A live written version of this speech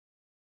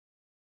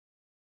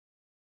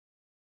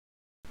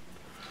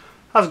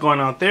How's it going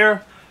out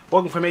there?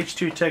 Welcome from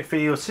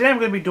H2TechVideos. Today I'm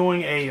going to be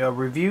doing a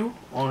review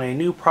on a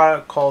new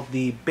product called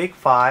the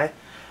Biggifi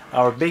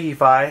or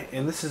Biggifi,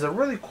 and this is a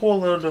really cool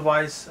little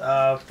device.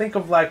 Think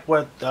of like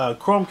what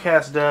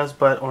Chromecast does,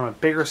 but on a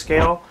bigger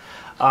scale.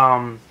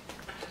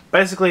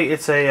 Basically,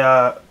 it's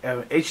a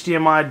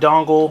HDMI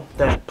dongle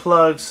that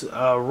plugs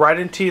right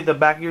into the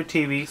back of your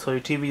TV. So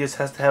your TV just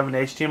has to have an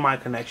HDMI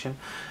connection,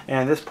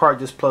 and this part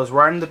just plugs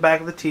right in the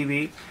back of the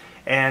TV.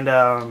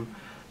 And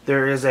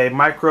there is a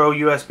micro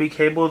USB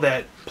cable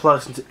that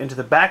plugs into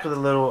the back of the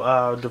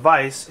little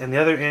device, and the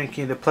other end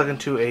can either plug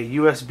into a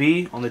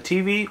USB on the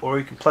TV, or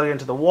you can plug it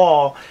into the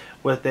wall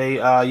with a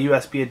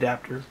USB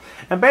adapter.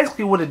 And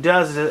basically what it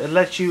does is it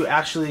lets you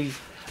actually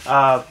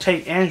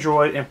take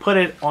Android and put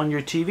it on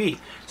your TV.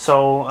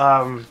 So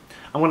I'm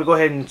going to go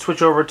ahead and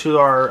switch over to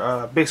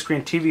our big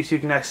screen TV so you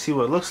can actually see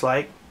what it looks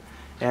like.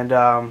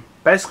 And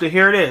basically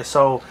here it is.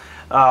 So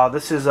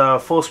this is a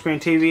full screen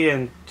TV,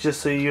 and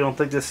just so you don't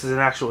think this is an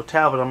actual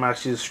tablet, I'm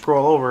actually just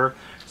scroll over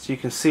so you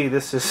can see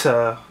this is you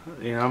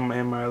know, I'm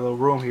in my little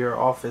room here,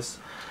 office,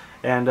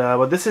 and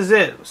but this is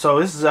it. So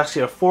this is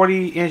actually a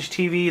 40-inch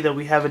TV that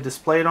we have it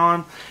displayed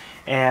on,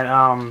 and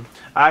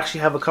I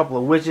actually have a couple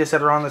of widgets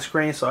that are on the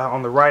screen. So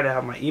on the right I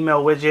have my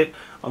email widget,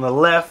 on the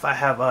left I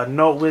have a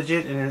note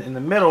widget, and in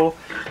the middle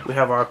we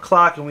have our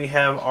clock, and we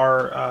have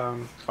our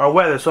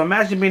weather. So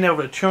imagine being able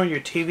to turn on your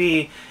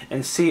TV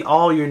and see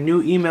all your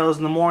new emails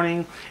in the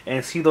morning,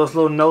 and see those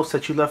little notes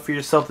that you left for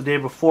yourself the day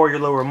before, your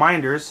little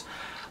reminders,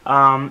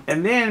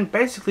 and then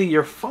basically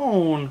your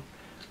phone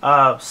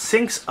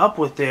syncs up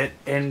with it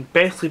and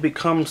basically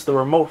becomes the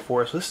remote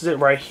for it. So this is it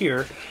right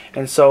here.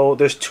 And so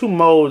there's two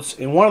modes.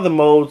 In one of the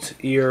modes,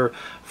 your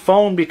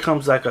phone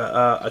becomes like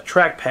a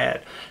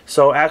trackpad.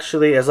 So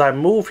actually, as I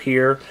move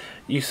here,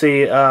 you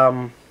see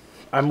I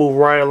move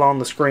right along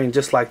the screen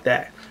just like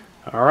that.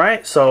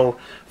 Alright, so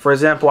for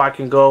example, I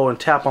can go and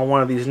tap on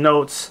one of these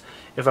notes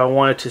if I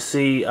wanted to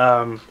see,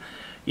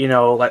 you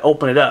know, like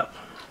open it up.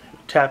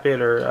 Tap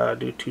it, or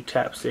do 2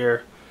 taps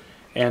there,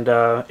 and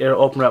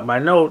it'll open up my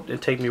note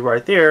and take me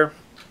right there.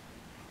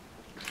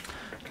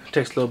 It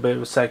takes a little bit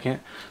of a second,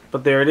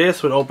 but there it is.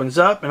 So it opens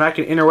up, and I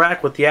can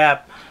interact with the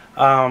app,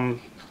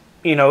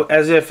 you know,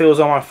 as if it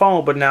was on my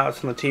phone, but now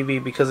it's on the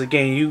TV, because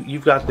again,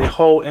 you've got the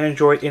whole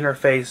Android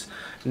interface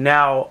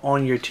now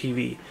on your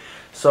TV.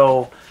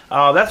 So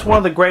that's one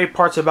of the great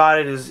parts about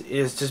it,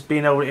 is just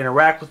being able to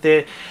interact with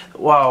it.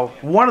 Well,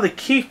 one of the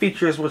key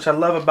features which I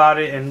love about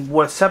it, and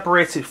what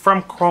separates it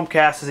from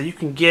Chromecast, is that you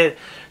can get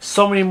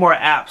so many more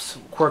apps.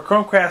 Where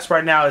Chromecast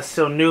right now is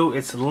still new,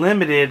 it's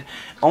limited,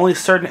 only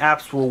certain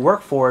apps will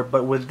work for it.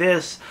 But with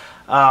this,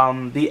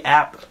 the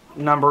app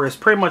number is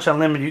pretty much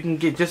unlimited. You can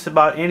get just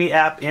about any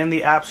app in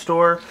the App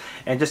Store.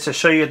 And just to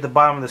show you at the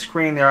bottom of the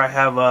screen there, I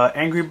have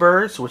Angry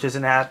Birds, which is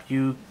an app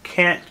you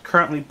can't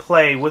currently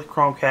play with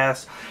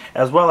Chromecast,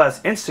 as well as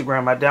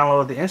Instagram. I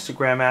downloaded the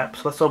Instagram app,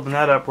 so let's open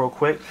that up real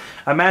quick.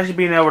 Imagine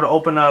being able to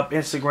open up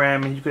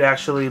Instagram, and you could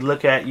actually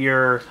look at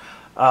your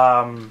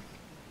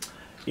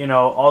you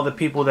know, all the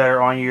people that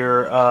are on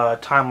your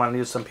timeline.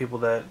 These are some people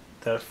that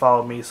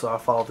follow me, so I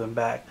follow them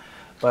back.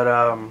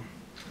 But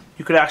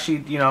you could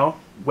actually, you know,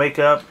 wake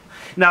up.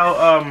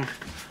 Now,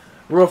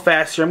 real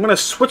fast here, I'm going to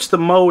switch the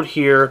mode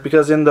here,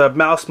 because in the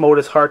mouse mode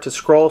it's hard to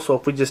scroll. So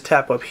if we just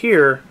tap up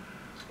here,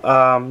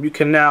 you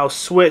can now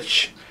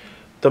switch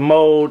the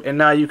mode, and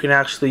now you can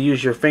actually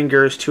use your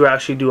fingers to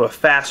actually do a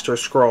faster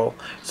scroll.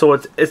 So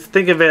it's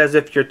think of it as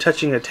if you're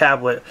touching a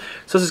tablet.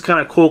 So this is kind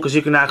of cool, because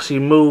you can actually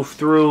move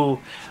through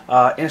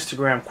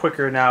Instagram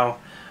quicker now.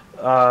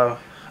 I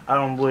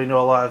don't really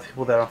know a lot of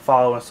people that I'm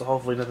following, so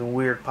hopefully nothing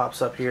weird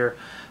pops up here.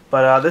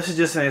 But this is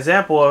just an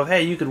example of,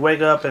 hey, you could wake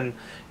up and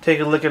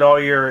take a look at all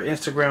your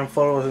Instagram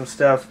photos and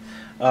stuff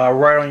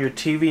right on your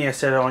TV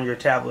instead of on your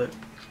tablet.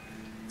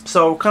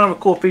 So kind of a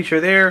cool feature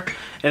there.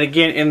 And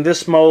again, in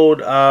this mode,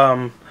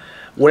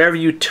 whatever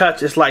you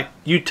touch, it's like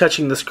you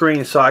touching the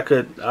screen. So I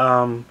could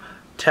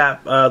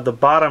tap the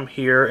bottom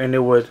here, and it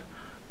would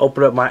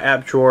open up my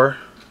app drawer.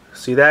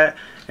 See that?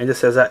 And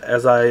just as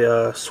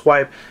I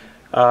swipe,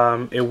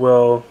 it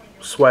will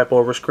swipe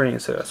over screen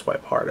instead of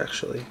swipe hard,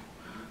 actually.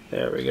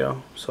 There we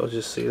go. So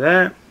just see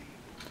that.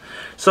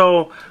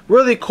 So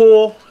really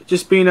cool,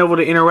 just being able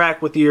to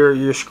interact with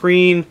your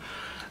screen.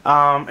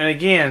 And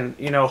again,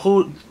 you know,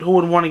 who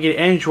would want to get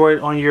Android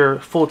on your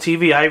full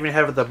TV? I even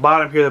have at the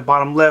bottom here, the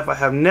bottom left, I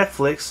have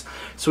Netflix.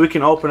 So we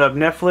can open up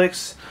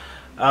Netflix,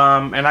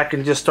 and I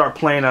can just start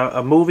playing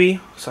a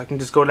movie. So I can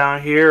just go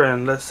down here,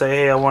 and let's say,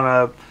 hey, I want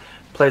to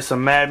play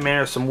some Mad Men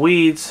or some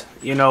Weeds.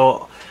 You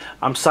know,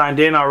 I'm signed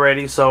in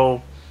already,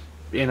 so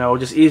you know,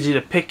 just easy to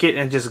pick it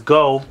and just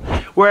go.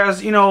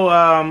 Whereas, you know,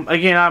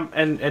 again,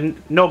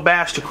 and no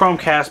bash to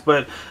Chromecast,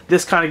 but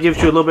this kind of gives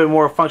you a little bit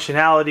more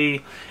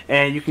functionality,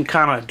 and you can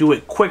kind of do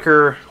it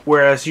quicker,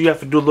 whereas you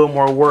have to do a little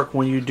more work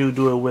when you do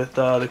it with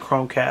the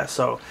Chromecast.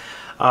 So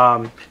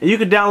and you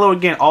can download,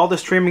 again, all the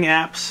streaming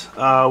apps.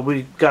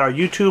 We got our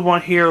YouTube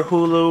on here,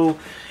 Hulu,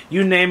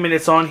 you name it,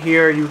 it's on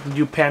here. You can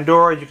do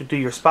Pandora, you can do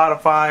your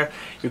Spotify,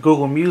 your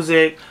Google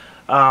Music.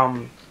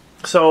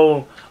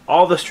 So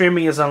all the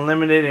streaming is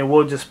unlimited and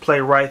will just play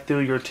right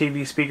through your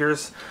TV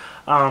speakers.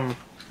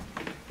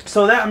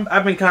 So that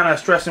I've been kind of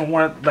stressing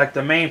one like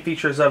the main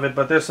features of it,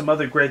 but there's some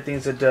other great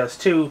things it does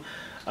too,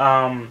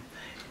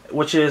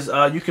 which is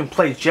you can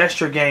play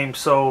gesture games.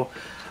 So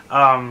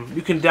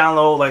you can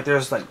download like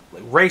there's like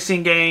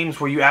racing games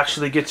where you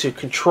actually get to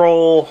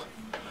control,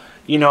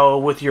 you know,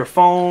 with your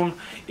phone.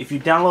 If you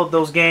download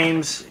those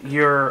games,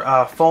 your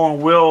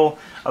phone will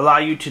allow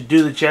you to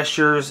do the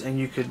gestures, and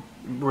you could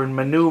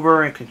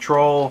maneuver and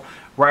control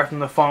right from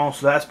the phone.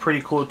 So that's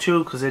pretty cool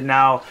too, because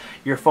now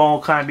your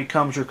phone kind of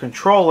becomes your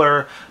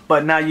controller,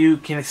 but now you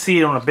can see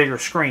it on a bigger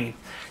screen.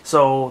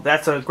 So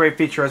that's a great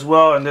feature as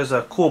well. And there's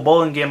a cool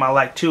bowling game I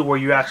like too, where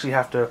you actually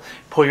have to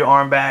pull your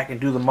arm back and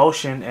do the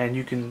motion, and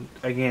you can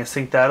again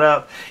sync that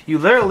up. You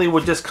literally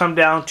would just come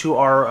down to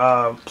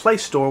our Play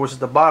Store, which is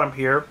the bottom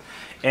here,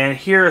 and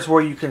here is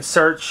where you can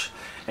search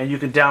and you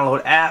can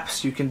download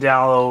apps. You can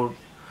download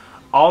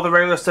all the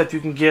regular stuff you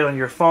can get on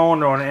your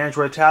phone or on an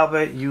Android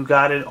tablet. You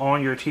got it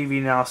on your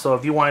TV now. So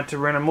if you wanted to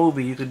rent a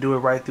movie, you could do it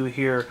right through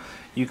here.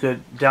 You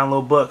could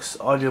download books,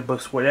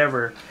 audiobooks,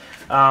 whatever.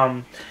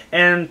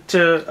 And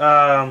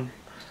to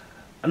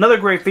another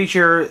great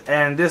feature,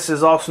 and this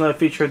is also another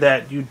feature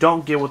that you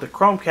don't get with the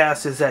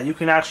Chromecast, is that you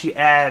can actually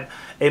add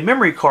a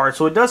memory card.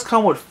 So it does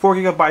come with 4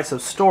 GB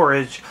of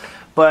storage,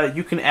 but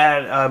you can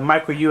add a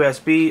micro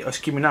USB,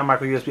 excuse me, not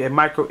micro USB, a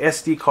micro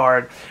SD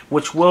card,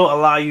 which will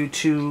allow you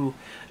to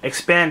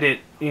expand it,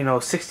 you know,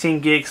 16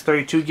 gigs,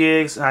 32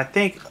 gigs, and I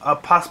think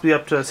possibly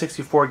up to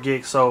 64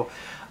 gigs. So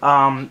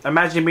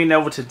imagine being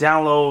able to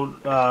download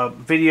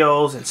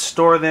videos and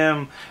store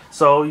them.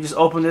 So you just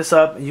open this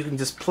up and you can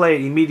just play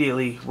it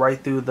immediately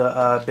right through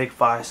the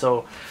Biggifi.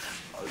 So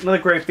another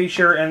great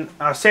feature, and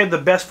I saved the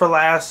best for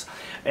last.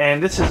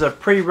 And this is a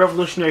pretty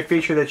revolutionary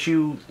feature that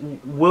you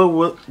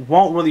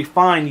won't really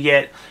find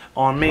yet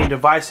on many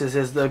devices,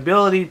 is the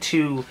ability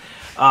to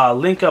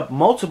link up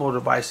multiple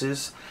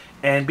devices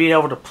and be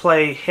able to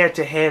play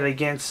head-to-head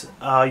against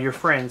your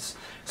friends.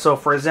 So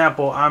for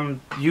example, I'm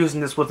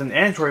using this with an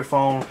Android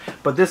phone,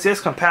 but this is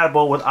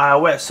compatible with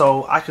iOS,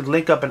 so I could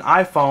link up an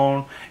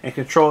iPhone and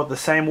control it the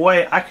same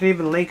way. I can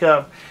even link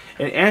up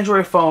an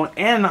Android phone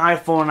and an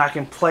iPhone, and I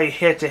can play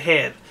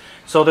head-to-head.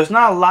 So there's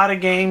not a lot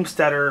of games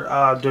that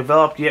are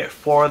developed yet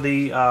for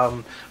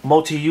the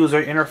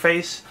multi-user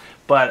interface,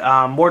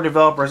 but more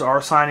developers are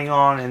signing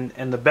on,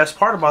 and the best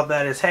part about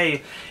that is,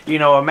 hey, you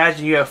know,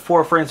 imagine you have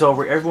 4 friends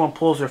over, everyone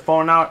pulls their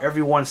phone out,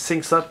 everyone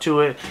syncs up to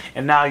it,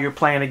 and now you're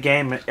playing a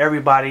game and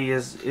everybody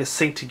is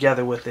synced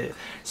together with it.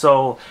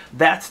 So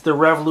that's the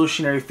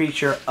revolutionary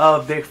feature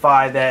of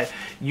Biggifi that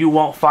you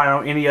won't find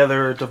on any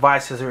other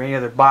devices or any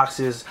other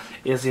boxes,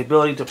 is the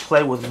ability to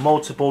play with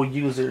multiple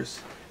users.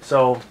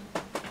 So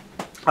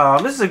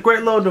this is a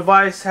great little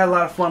device. Had a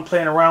lot of fun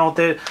playing around with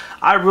it.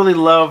 I really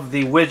love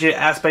the widget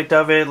aspect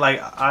of it. Like,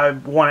 I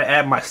want to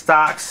add my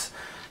stocks,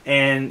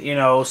 and you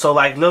know, so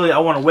like literally I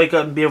want to wake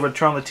up and be able to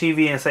turn on the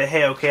TV and say,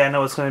 hey, okay, I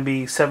know it's going to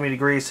be 70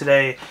 degrees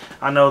today.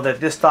 I know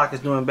that this stock is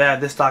doing bad,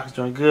 this stock is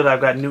doing good.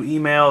 I've got new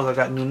emails, I've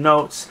got new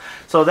notes.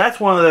 So that's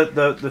one of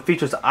the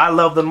features I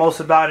love the most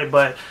about it.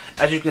 But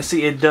as you can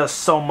see, it does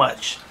so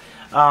much.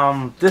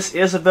 This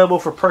is available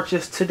for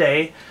purchase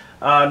today.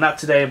 Not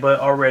today, but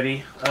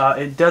already.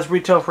 It does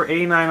retail for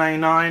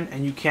 $89.99,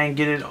 and you can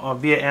get it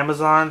via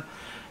Amazon,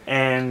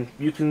 and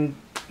you can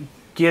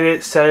get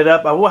it, set it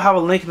up. I will have a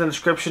link in the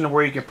description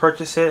where you can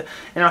purchase it,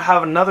 and I'll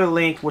have another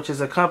link, which is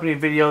a company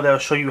video that will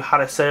show you how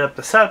to set it up.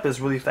 The setup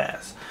is really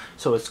fast,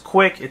 so it's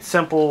quick, it's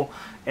simple,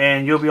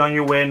 and you'll be on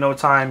your way in no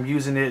time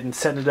using it and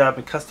setting it up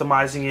and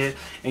customizing it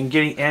and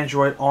getting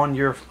Android on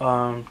your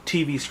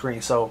TV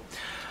screen. So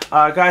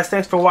guys,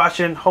 thanks for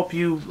watching. Hope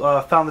you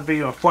found the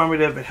video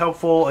informative and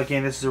helpful.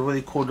 Again, this is a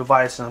really cool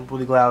device, and I'm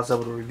really glad I was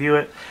able to review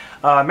it.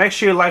 Make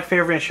sure you like,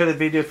 favorite, and share the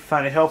video if you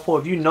find it helpful.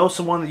 If you know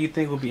someone that you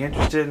think would be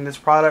interested in this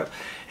product,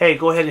 hey,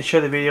 go ahead and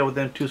share the video with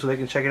them too so they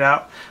can check it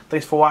out.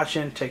 Thanks for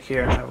watching. Take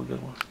care and have a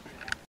good one.